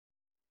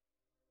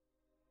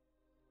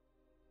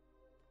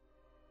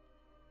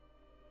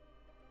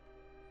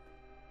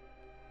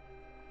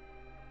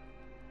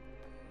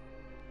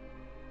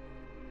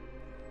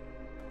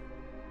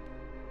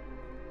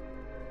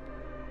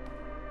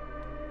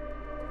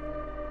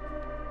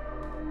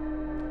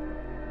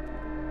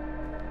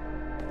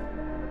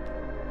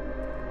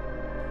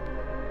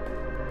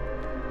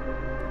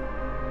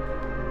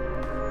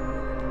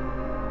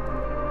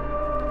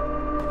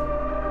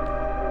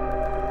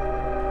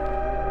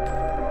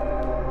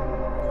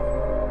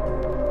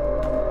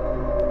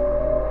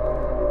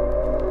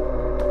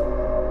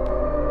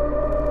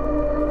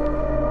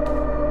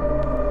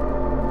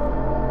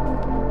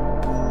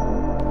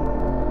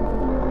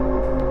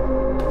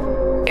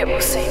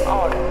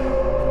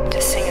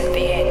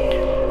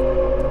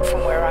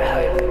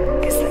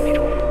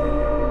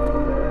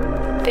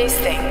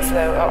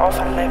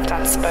are left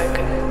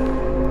unspoken,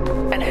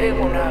 and who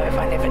will know if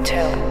I never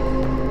tell?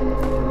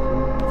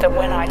 That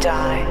when I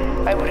die,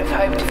 I would have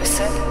hoped for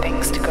certain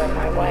things to go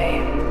my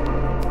way,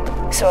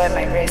 so I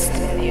may rest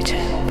in the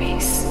eternal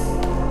peace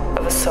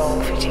of a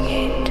soul-fitting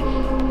end,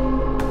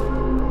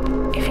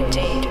 if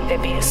indeed there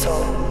be a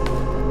soul.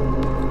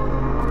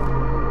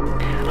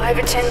 I have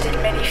attended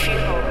many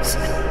funerals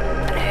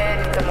and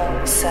heard the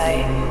mourners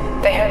say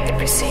they hoped the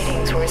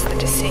proceedings were as the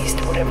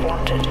deceased would have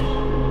wanted.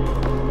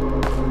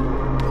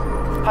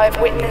 I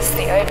have witnessed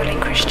the overly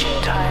Christian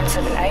tones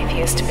of an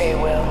atheist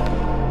farewell,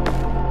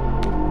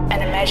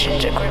 and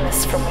imagined a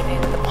grimace from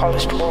within the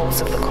polished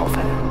walls of the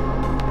coffin.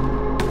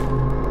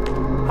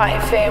 I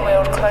have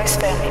farewelled close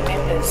family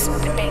members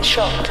and been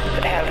shocked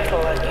at how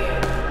little I knew.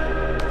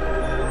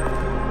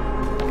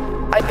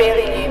 I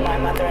barely knew my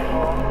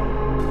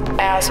mother-in-law.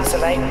 Ours was a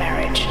late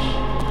marriage,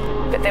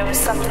 but there was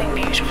something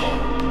beautiful,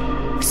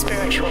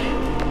 spiritual,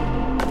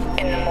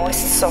 in the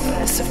moist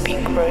softness of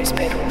pink rose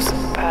petals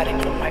parting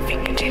from my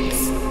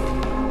fingertips,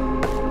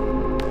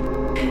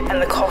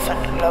 and the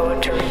coffin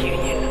lowered to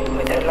reunion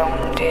with her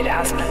long dead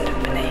husband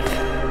beneath.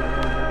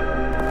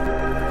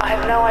 I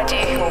have no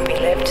idea who will be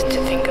left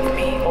to think of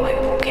me or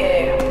who will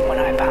care when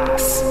I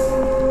pass.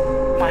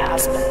 My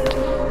husband,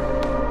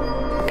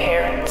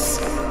 parents,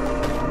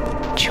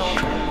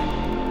 children,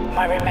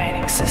 my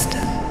remaining sister,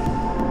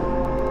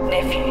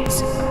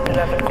 nephews,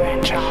 beloved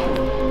grandchild.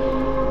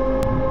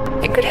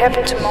 It could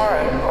happen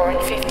tomorrow or in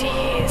 50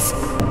 years,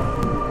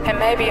 and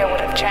maybe I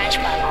would have changed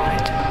my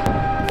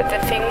mind, but the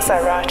things I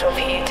write of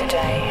here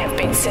today have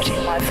been set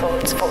in my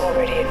thoughts for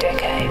already a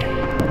decade.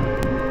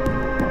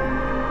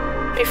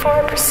 Before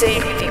I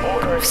proceed with the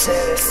order of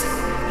service,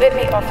 let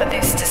me offer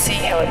this to see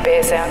how it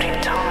bears out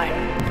in time,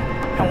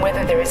 and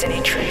whether there is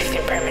any truth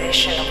in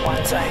premonition of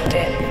one's own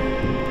death.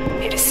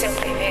 It is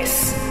simply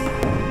this,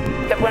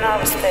 that when I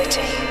was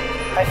 13,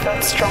 I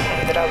felt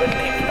strongly that I would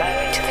live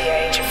only to the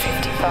age of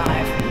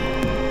 55.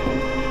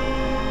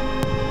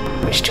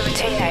 Which to a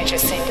teenager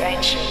seemed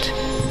ancient,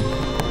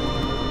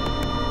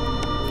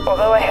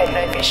 although I had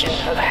no vision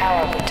of how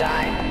I would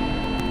die.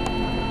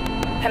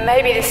 And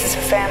maybe this is a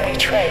family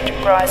trait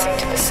rising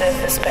to the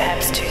surface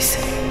perhaps too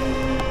soon,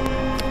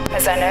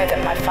 as I know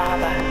that my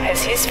father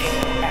has his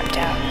funeral mapped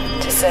out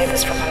to save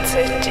us from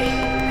uncertainty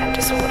and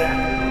disorder.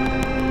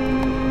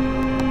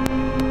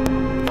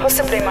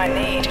 Possibly my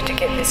need to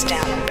get this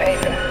down on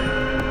paper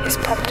is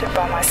prompted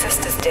by my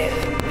sister's death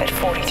at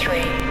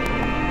 43,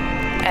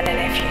 and a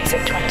nephew's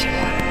at 21.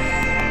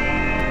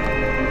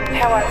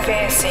 How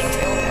unfair seems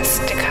illness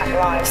to cut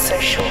lives so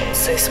short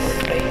so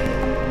swiftly,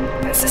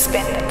 and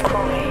suspend them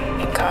cruelly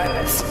in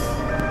comas.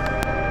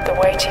 The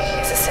waiting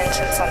is a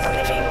sentence on the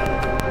living,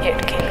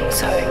 yet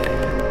kindles hope.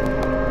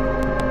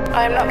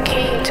 I am not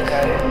keen to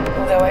go,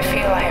 although I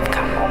feel I have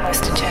come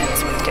almost to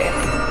terms with death.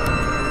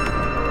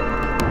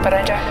 But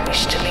I don't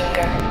wish to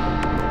linger.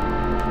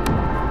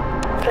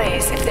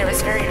 Please, if there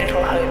is very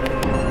little hope,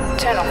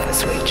 turn off the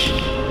switch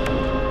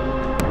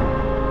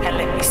and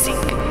let me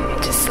sink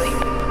into sleep.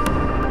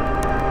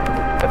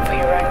 But for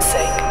your own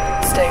sake,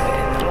 stay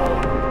within the law.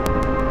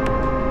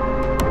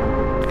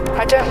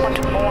 I don't want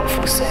a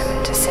mournful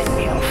sermon to send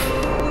me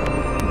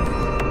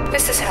off.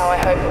 This is how I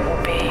hope it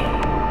will be.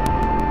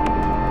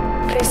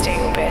 Please do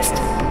your best,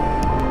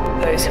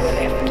 those who are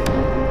left.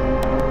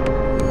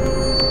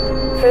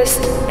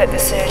 First, let the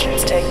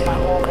surgeons take my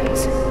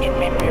organs in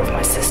memory of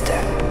my sister,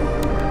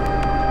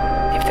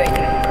 if they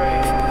can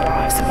improve the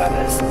lives of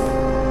others.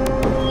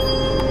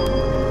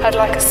 I'd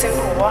like a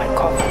simple white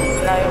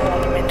coffin, no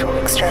ornamental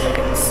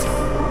extravagance.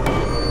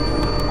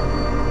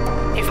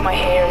 If my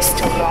hair is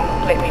still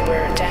long, let me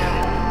wear it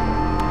down.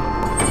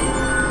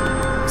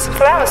 Some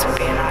flowers would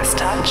be a nice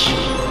touch.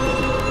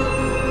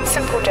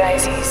 Simple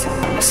daisies,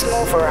 a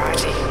small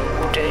variety,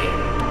 will do.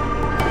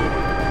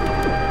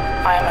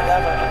 I am a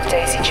lover of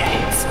daisy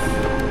chains.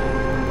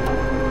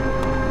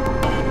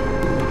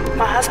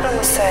 My husband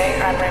will say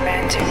I'm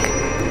romantic,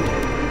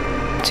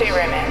 too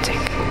romantic.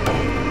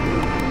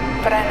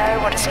 But I know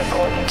what is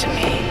important to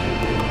me,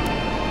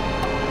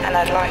 and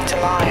I'd like to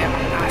lie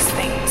among nice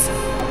things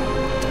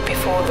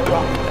before the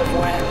rot of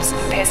worms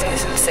and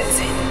pessimism sets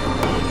in.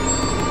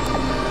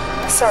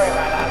 Sorry,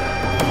 my love.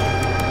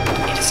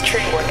 It is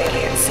true what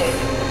Eliot said.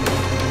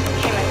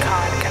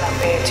 Humankind cannot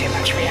bear too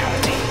much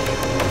reality.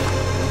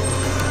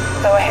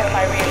 Though I have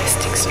my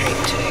realistic streak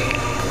too.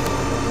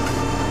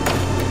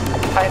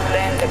 I've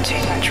learned that too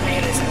much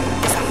realism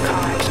is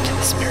unkind to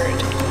the spirit.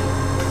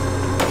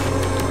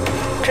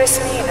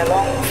 Dress me in a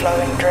long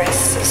flowing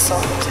dress of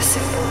soft,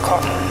 simple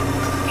cotton,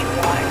 in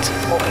white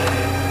or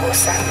blue or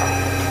saffron,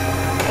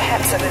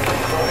 perhaps a little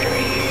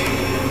embroidery.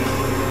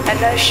 And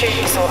no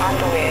shoes or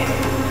underwear.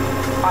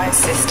 I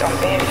insist on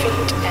bare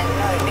feet and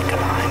no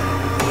Nicoline,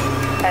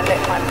 and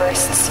let my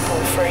breasts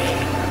fall free.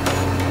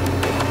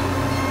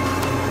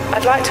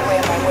 I'd like to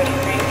wear my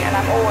wedding ring, and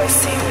I'm always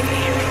seen with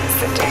earrings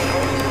that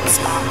dangle and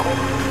sparkle,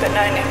 but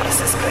no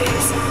necklaces,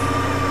 please.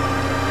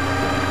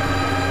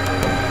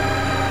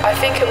 I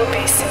think it would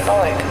be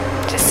symbolic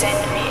to send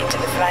me into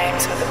the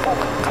flames with a book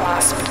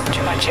clasped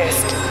to my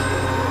chest.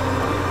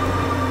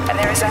 and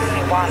there is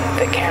only one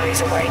that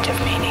carries a weight of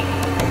meaning.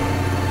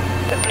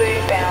 The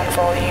blue-bound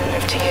volume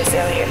of T.S.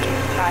 Eliot,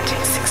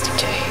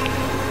 1962,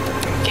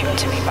 given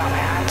to me by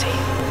my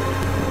auntie.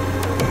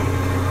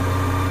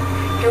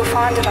 You'll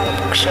find it on a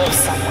bookshelf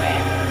somewhere.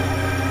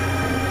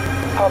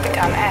 I'll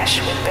become ash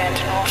with burnt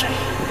Norton.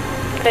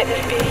 Let me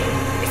be.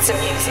 It's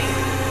amusing.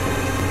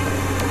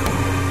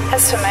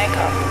 As for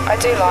makeup, I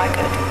do like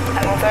it,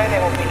 and although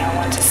there will be no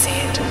one to see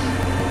it,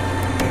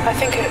 I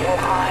think it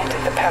will hide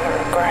the pallor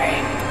of grey.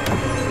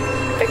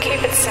 But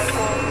keep it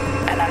simple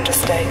and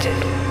understated.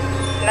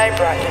 No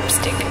bright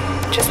lipstick,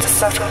 just a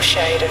subtle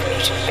shade of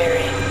muted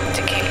berry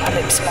to keep my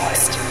lips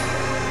moist.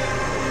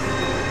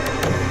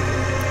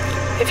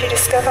 If you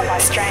discover my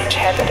strange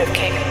habit of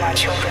keeping my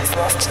children's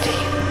lost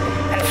teeth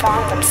and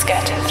find them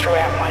scattered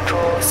throughout my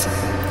drawers,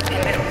 in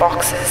little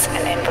boxes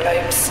and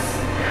envelopes,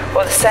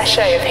 or the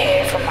sachet of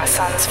hair from my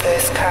son's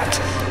first cut,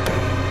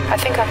 I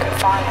think I can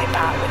finally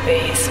part with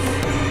these.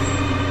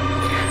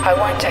 I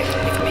won't take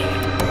them with me.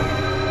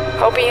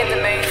 I'll be in the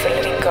mood for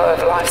letting go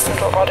of life's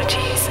little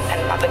oddities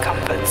and mother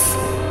comforts.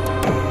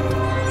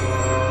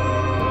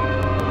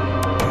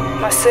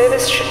 My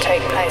service should take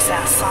place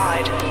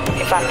outside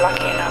if I'm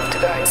lucky enough to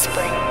go in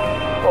spring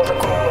or the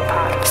cooler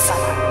part of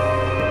summer.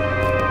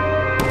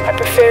 I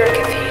prefer a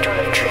cathedral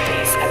of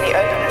trees and the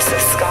openness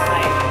of sky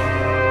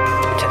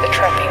to the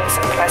trappings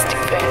and plastic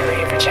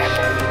fernery of a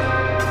chapel.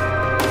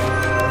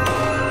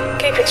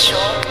 Keep it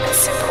short and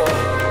simple.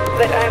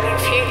 Let only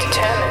a few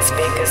determined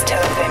speakers tell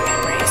of their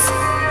memories.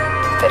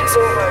 That is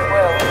all very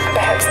well and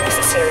perhaps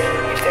necessary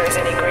if there is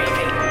any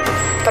grieving.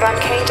 But I'm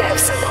keen to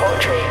have some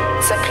poetry,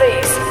 so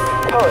please,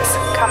 poets,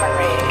 come and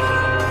read.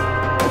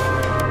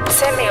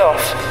 Send me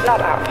off,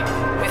 not up,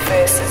 with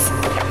verses,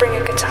 and bring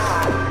a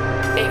guitar,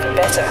 even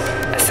better,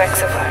 a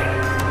saxophone.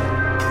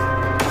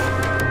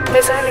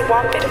 There's only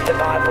one bit of the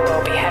Bible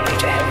I'll be happy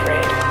to have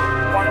read,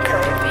 1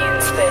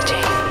 Corinthians 13,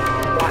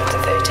 1 to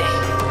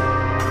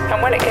 13.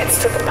 And when it gets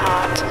to the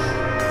part,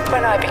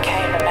 when I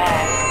became a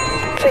man,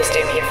 please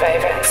do me a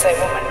favour and say,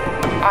 woman,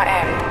 I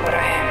am what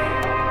I am.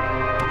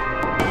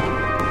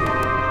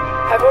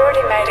 I've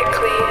already made it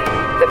clear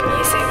that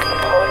music and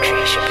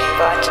poetry should be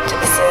invited to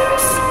the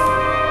service,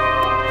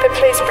 but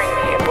please bring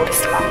me a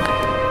Buddhist monk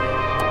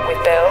with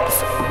bells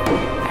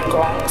and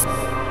gongs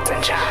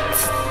and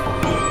chants,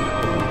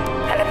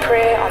 and a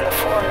prayer on the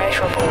 4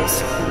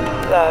 immeasurables: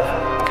 love,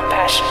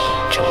 compassion,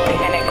 joy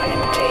and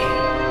equanimity.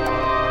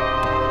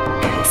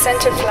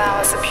 Scented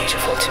flowers are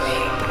beautiful to me,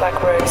 like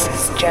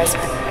roses,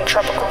 jasmine and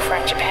tropical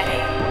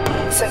frangipani,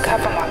 so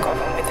cover my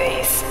coffin with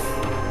these,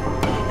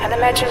 and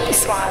imagine me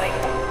smiling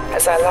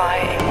as I lie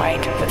in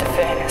wait for the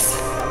furnace.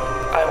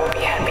 I will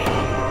be happy.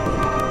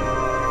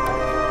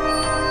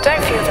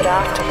 Don't feel that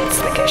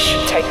afterwards the guest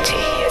should take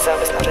tea, as I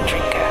was not a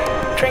drinker.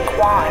 Drink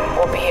wine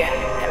or beer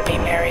and be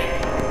merry.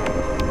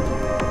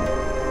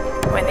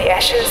 When the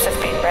ashes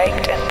have been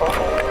raked and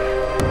bottled,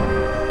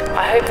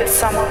 I hope that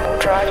someone will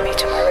drive me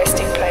to my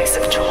resting place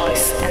of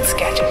choice and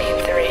scatter me in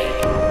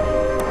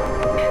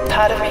 3.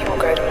 Part of me will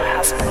go to my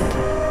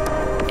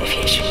husband. If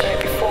he should go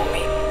before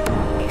me,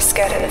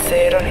 scatter the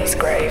 3rd on his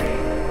grave,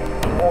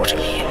 water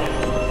me in.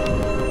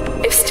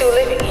 If still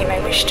living, he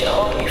may wish to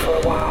hold me for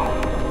a while.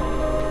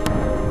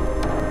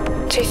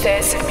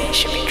 2/3 of me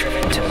should be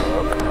driven to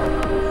Marook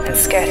and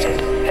scattered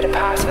at a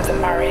pass with the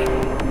Murray,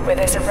 where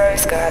there's a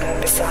rose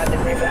garden beside the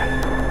river.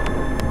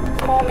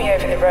 Pour me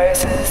over the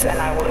roses and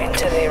I will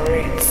enter their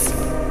roots.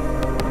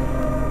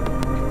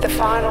 The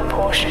final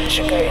portion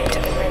should go into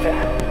the river,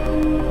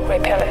 where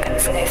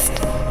pelicans nest,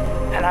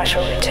 and I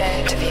shall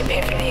return to the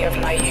epiphany of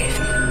my youth.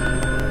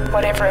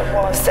 Whatever it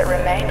was that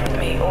remained with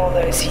me all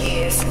those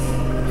years,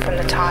 from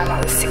the time I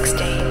was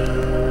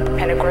 16,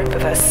 and a group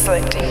of us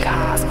slept in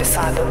cars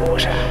beside the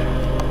water.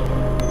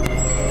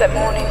 That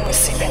morning was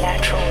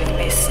supernatural with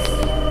mist.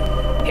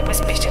 It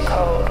was bitter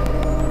cold.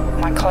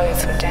 My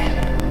clothes were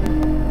damp.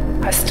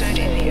 I stood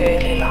in the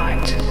early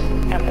light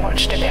and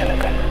watched a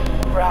pelican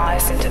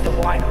rise into the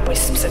white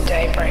wisps of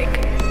daybreak.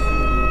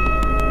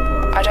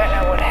 I don't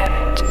know what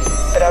happened,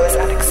 but I was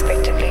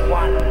unexpectedly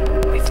one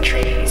with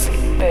trees,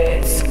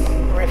 birds,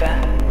 river,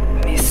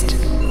 mist.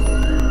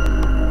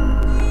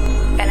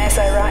 And as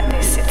I write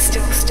this, it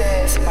still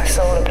stirs my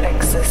solar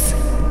plexus,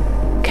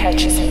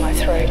 catches in my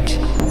throat,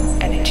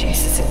 and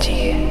induces a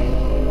tear.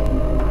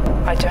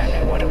 I don't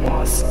know what it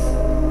was,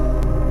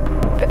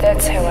 but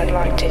that's how I'd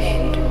like to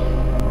end,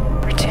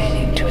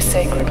 returning to a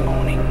sacred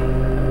morning,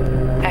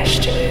 ash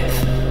to earth,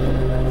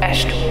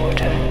 ash to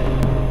water,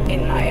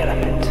 in my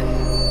element.